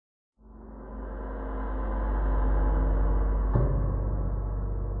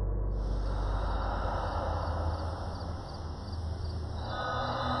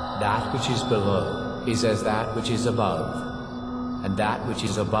That which is below is as that which is above, and that which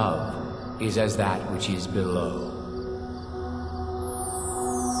is above is as that which is below.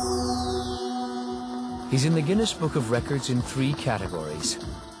 He's in the Guinness Book of Records in 3 categories.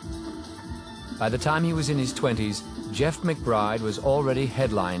 By the time he was in his 20s, Jeff McBride was already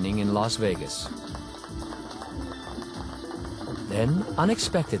headlining in Las Vegas. Then,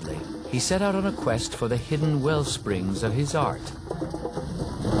 unexpectedly, he set out on a quest for the hidden well springs of his art.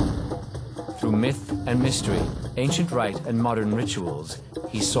 Through myth and mystery, ancient rite and modern rituals,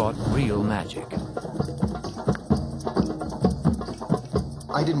 he sought real magic.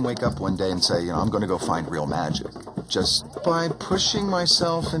 I didn't wake up one day and say, I'm going to go find real magic. Just by pushing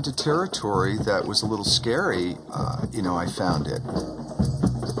myself into territory that was a little scary, I found it.